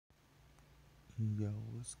Yo,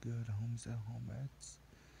 what's good, homies at homettes?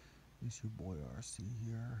 It's your boy RC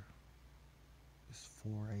here. It's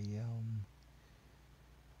 4 a.m.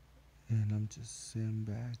 and I'm just sitting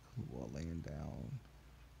back while laying down,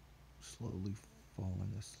 slowly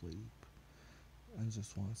falling asleep. I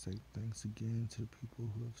just want to say thanks again to the people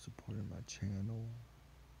who have supported my channel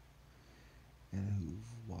and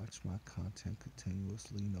who've watched my content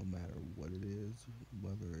continuously, no matter what it is,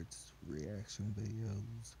 whether it's reaction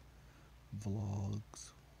videos,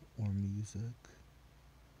 vlogs, or music.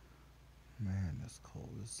 Man, it's cold.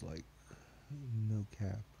 It's like no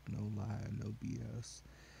cap, no lie, no BS.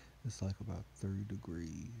 It's like about 30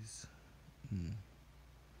 degrees. Mm,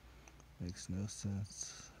 makes no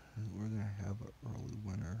sense. We're gonna have an early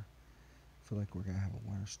winter. I feel like we're gonna have a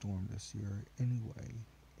winter storm this year. Anyway,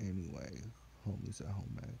 homies at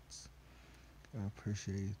homettes. I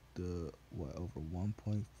appreciate the over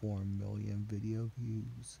 1.4 million video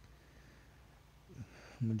views.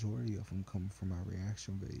 Majority of them come from my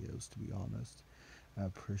reaction videos, to be honest. I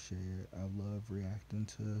appreciate it. I love reacting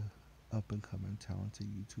to up and coming talented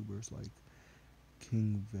YouTubers like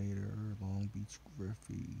King Vader, Long Beach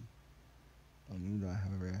Griffey. Even though I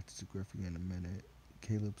haven't reacted to Griffey in a minute.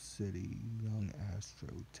 Caleb City, Young Astro,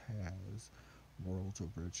 Taz, World's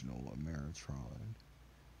Original, Ameritron,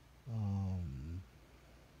 um,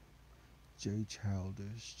 Jay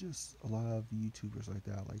Childish, just a lot of YouTubers like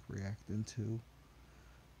that I like reacting to.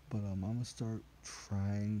 But I'm gonna start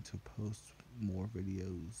trying to post more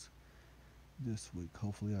videos this week.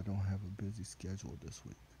 Hopefully I don't have a busy schedule this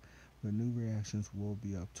week. The new reactions will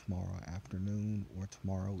be up tomorrow afternoon or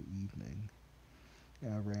tomorrow evening.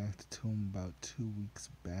 I reacted to them about 2 weeks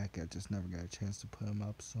back. I just never got a chance to put them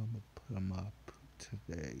up, so I'm gonna put them up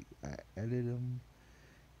today. I edited them,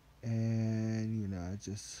 and I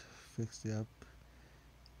just fixed it up,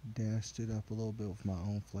 dashed it up a little bit with my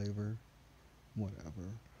own flavor, whatever.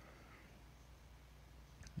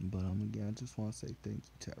 But again, I just want to say thank you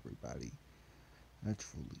to everybody. I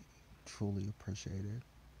truly appreciate it.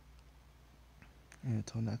 And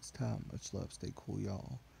until next time, much love, stay cool,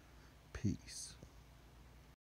 y'all. Peace.